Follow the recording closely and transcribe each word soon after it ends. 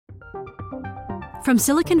From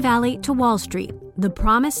Silicon Valley to Wall Street, the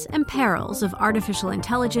promise and perils of artificial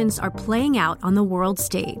intelligence are playing out on the world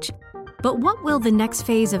stage. But what will the next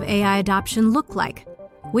phase of AI adoption look like?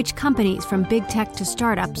 Which companies from big tech to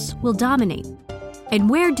startups will dominate? And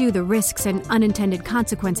where do the risks and unintended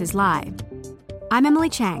consequences lie? I'm Emily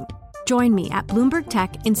Chang. Join me at Bloomberg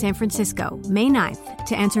Tech in San Francisco, May 9th,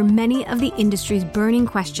 to answer many of the industry's burning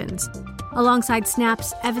questions, alongside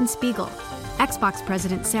Snap's Evan Spiegel, Xbox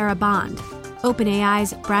President Sarah Bond,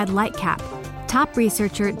 OpenAI's Brad Lightcap, top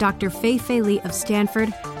researcher Dr. Fei Li of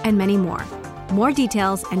Stanford, and many more. More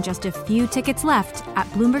details and just a few tickets left at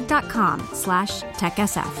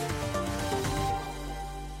Bloomberg.com/TechSF.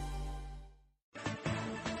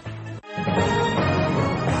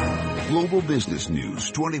 Global business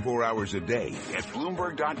news 24 hours a day at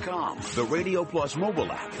Bloomberg.com, the Radio Plus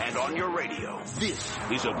mobile app, and on your radio. This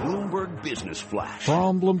is a Bloomberg Business Flash.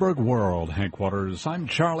 From Bloomberg World headquarters, I'm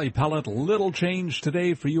Charlie Pellet. Little change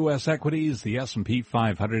today for U.S. equities. The S&P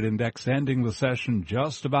 500 index ending the session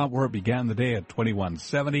just about where it began the day at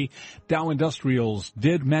 2170. Dow Industrials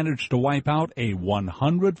did manage to wipe out a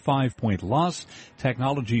 105-point loss.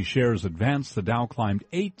 Technology shares advanced. The Dow climbed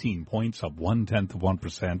 18 points, up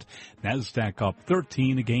 0.1%. NASDAQ up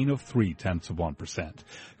 13, a gain of 0.3%.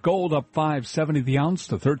 Gold up $5.70 the ounce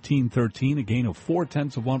to $13.13, a gain of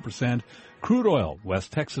 0.4%. Crude oil,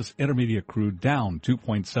 West Texas Intermediate crude down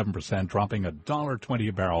 2.7%, dropping $1.20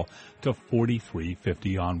 a barrel to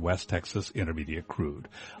 $43.50 on West Texas Intermediate crude.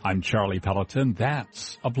 I'm Charlie Pelleton.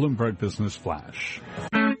 That's a Bloomberg Business Flash.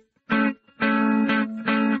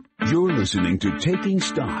 You're listening to Taking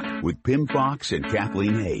Stock with Pim Fox and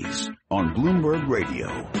Kathleen Hayes on Bloomberg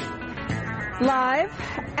Radio. Live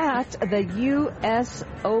at the U.S.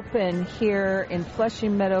 Open here in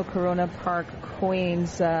Flushing Meadow, Corona Park,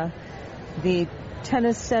 Queens, the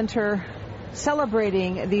tennis center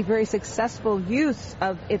celebrating the very successful use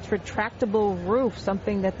of its retractable roof,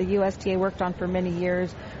 something that the USTA worked on for many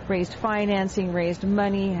years, raised financing, raised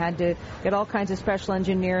money, had to get all kinds of special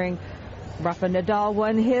engineering. Rafa Nadal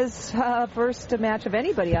won his first match of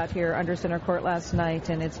anybody out here under center court last night,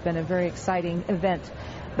 and it's been a very exciting event.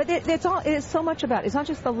 But it's so much about, it's not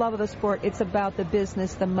just the love of the sport, it's about the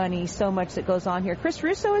business, the money, so much that goes on here. Chris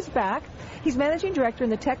Russo is back. He's managing director in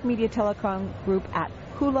the tech media telecom group at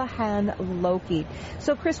Houlihan Lokey.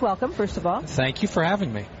 So Chris, welcome, first of all. Thank you for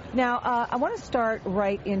having me. Now, I want to start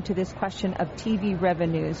right into this question of TV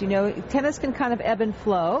revenues. You know, tennis can kind of ebb and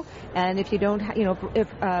flow, and if you don't, if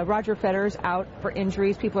Roger Federer's out for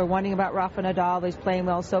injuries, people are wondering about Rafa Nadal. He's playing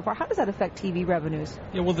well so far. How does that affect TV revenues?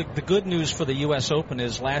 Yeah, well, the good news for the U.S. Open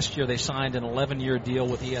is last year they signed an 11-year deal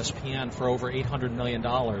with ESPN for over $800 million.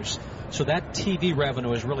 So that TV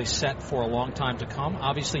revenue is really set for a long time to come.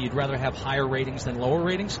 Obviously, you'd rather have higher ratings than lower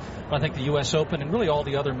ratings, but I think the U.S. Open and really all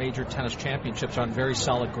the other major tennis championships are on very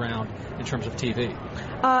solid ground in terms of TV.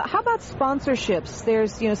 How about sponsorships?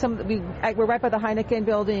 There's, we're right by the Heineken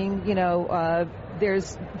building.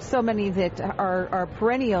 There's so many that are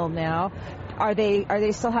perennial now. Are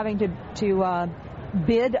they still having to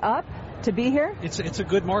bid up to be here? It's a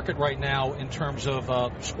good market right now in terms of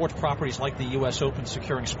sports properties like the U.S. Open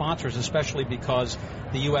securing sponsors, especially because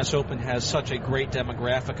the U.S. Open has such a great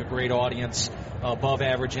demographic, a great audience, above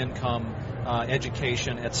average income,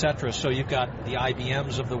 education, etc. So you've got the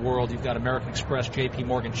IBMs of the world, you've got American Express, JP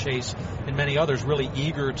Morgan Chase, and many others really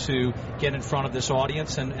eager to get in front of this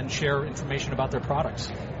audience and share information about their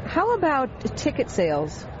products. How about ticket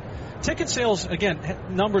sales? Ticket sales, again,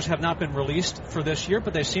 numbers have not been released for this year,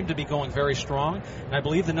 but they seem to be going very strong. And I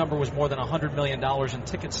believe the number was more than $100 million in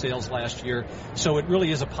ticket sales last year. So it really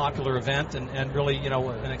is a popular event and really,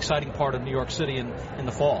 an exciting part of New York City in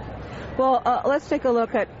the fall. Well, let's take a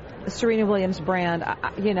look at Serena Williams' brand.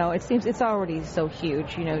 It seems it's already so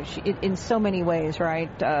huge, in so many ways, right?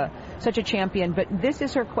 Such a champion. But this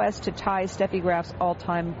is her quest to tie Steffi Graf's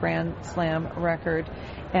all-time Grand Slam record.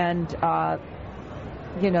 And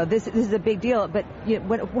this is a big deal, but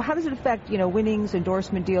how does it affect, winnings,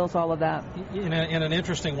 endorsement deals, all of that? In an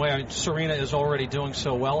interesting way, Serena is already doing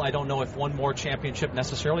so well. I don't know if one more championship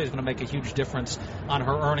necessarily is going to make a huge difference on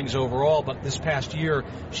her earnings overall, but this past year,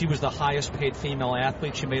 she was the highest paid female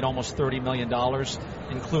athlete. She made almost $30 million,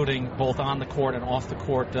 including both on the court and off the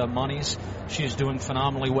court monies. She's doing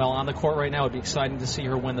phenomenally well on the court right now. It'd be exciting to see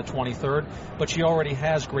her win the 23rd, but she already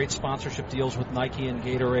has great sponsorship deals with Nike and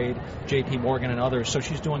Gatorade, JP Morgan and others. So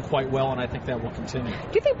she's doing quite well, and I think that will continue.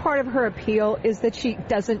 Do you think part of her appeal is that she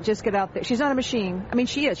doesn't just get out there? She's not a machine. I mean,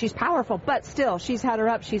 she is. She's powerful, but still, she's had her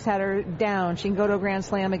up, she's had her down. She can go to a Grand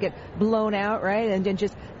Slam and get blown out, right, and then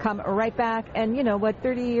just come right back. And,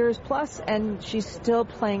 30 years plus, and she's still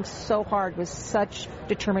playing so hard with such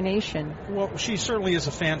determination. Well, she certainly is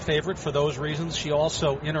a fan favorite for those reasons. She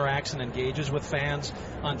also interacts and engages with fans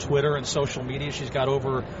on Twitter and social media. She's got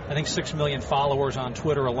over, 6 million followers on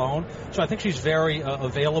Twitter alone. So I think she's very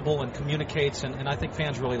available and communicates, and I think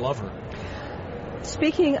fans really love her.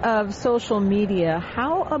 Speaking of social media,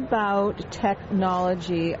 how about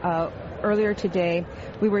technology? Earlier today,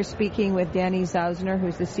 we were speaking with Danny Zausner,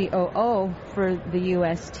 who's the COO for the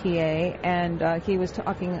USTA, and he was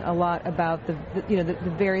talking a lot about the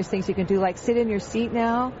various things you can do, like sit in your seat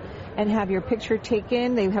now and have your picture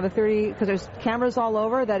taken. They have because there's cameras all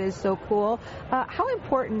over. That is so cool. How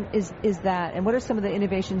important is that, and what are some of the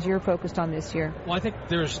innovations you're focused on this year? Well, I think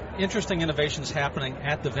there's interesting innovations happening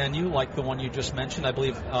at the venue, like the one you just mentioned. I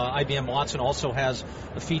believe IBM Watson also has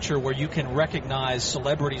a feature where you can recognize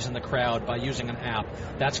celebrities in the crowd by using an app.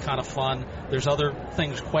 That's kind of fun. There's other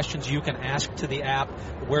questions you can ask to the app.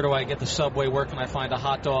 Where do I get the subway? Where can I find a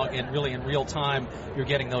hot dog? And really in real time, you're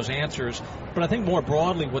getting those answers. But I think more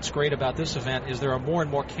broadly, what's great about this event is there are more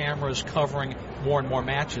and more cameras covering more and more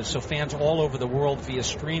matches. So fans all over the world via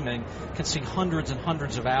streaming can see hundreds and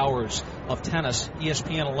hundreds of hours of tennis.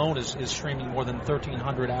 ESPN alone is streaming more than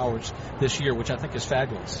 1,300 hours this year, which I think is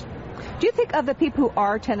fabulous. Do you think of the people who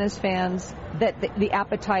are tennis fans that the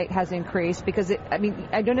appetite has increased? Because I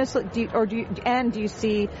don't necessarily. Do you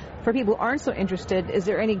see, for people who aren't so interested, is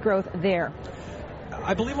there any growth there?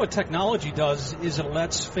 I believe what technology does is it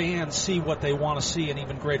lets fans see what they want to see in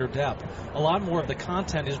even greater depth. A lot more of the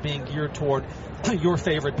content is being geared toward your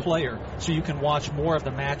favorite player, so you can watch more of the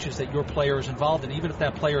matches that your player is involved in, even if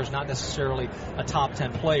that player is not necessarily a top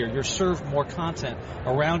 10 player. You're served more content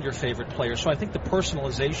around your favorite player. So I think the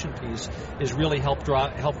personalization piece is really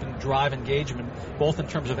helping drive engagement, both in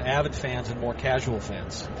terms of avid fans and more casual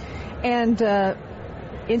fans. And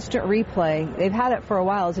instant replay, they've had it for a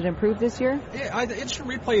while. Has it improved this year? Yeah, instant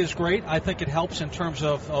replay is great. I think it helps in terms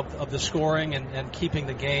of the scoring and keeping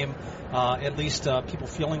the game, at least people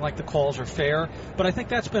feeling like the calls are fair. But I think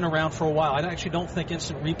that's been around for a while. I actually don't think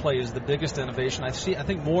instant replay is the biggest innovation. I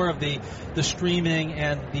think more of the streaming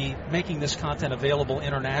and the making this content available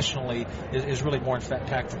internationally is really more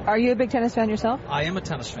impactful. Are you a big tennis fan yourself? I am a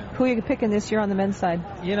tennis fan. Who are you picking this year on the men's side?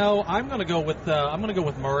 I'm going to go with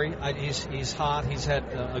Murray. He's hot. He's had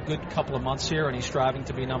a good couple of months here, and he's striving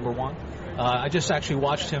to be number one. I just actually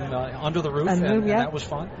watched him under the roof, and that was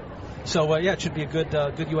fun. So, it should be a good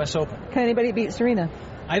U.S. Open. Can anybody beat Serena?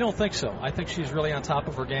 I don't think so. I think she's really on top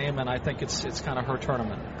of her game, and I think it's kind of her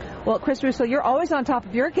tournament. Well, Chris Russo, you're always on top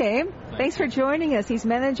of your game. Thanks for joining us. He's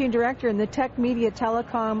Managing Director in the Tech Media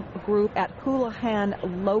Telecom Group at Houlihan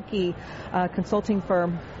Lokey, consulting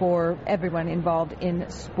firm for everyone involved in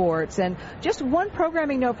sports. And just one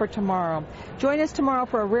programming note for tomorrow. Join us tomorrow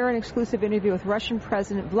for a rare and exclusive interview with Russian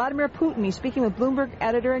President Vladimir Putin. He's speaking with Bloomberg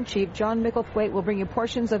Editor-in-Chief John Micklethwaite. We'll bring you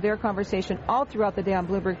portions of their conversation all throughout the day on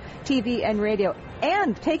Bloomberg TV and radio.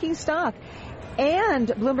 And taking stock and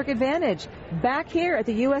Bloomberg Advantage back here at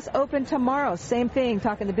the U.S. Open tomorrow. Same thing,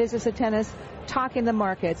 talking the business of tennis, talking the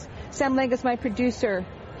markets. Sam Langus, my producer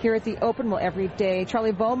here at the Open, well, every day.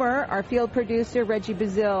 Charlie Vollmer, our field producer. Reggie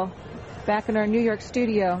Bazil, back in our New York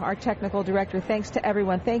studio, our technical director. Thanks to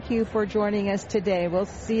everyone. Thank you for joining us today. We'll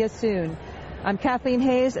see you soon. I'm Kathleen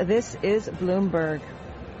Hayes. This is Bloomberg.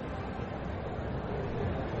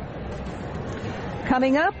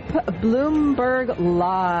 Coming up, Bloomberg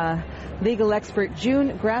Law. Legal expert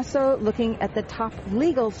June Grasso looking at the top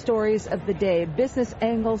legal stories of the day, business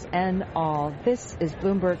angles and all. This is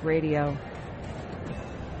Bloomberg Radio.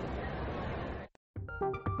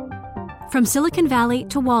 From Silicon Valley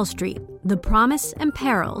to Wall Street, the promise and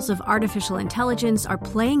perils of artificial intelligence are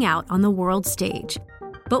playing out on the world stage.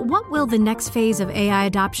 But what will the next phase of AI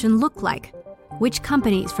adoption look like? Which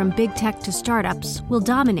companies, from big tech to startups, will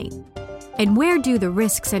dominate? And where do the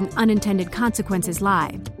risks and unintended consequences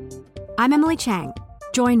lie? I'm Emily Chang.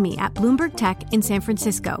 Join me at Bloomberg Tech in San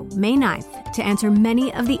Francisco, May 9th, to answer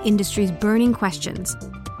many of the industry's burning questions,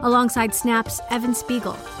 alongside Snap's Evan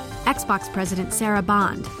Spiegel, Xbox President Sarah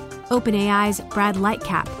Bond, OpenAI's Brad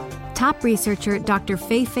Lightcap, top researcher Dr.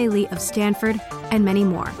 Fei-Fei Li of Stanford, and many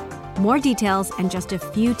more. More details and just a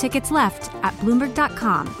few tickets left at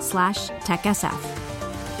Bloomberg.com/TechSF.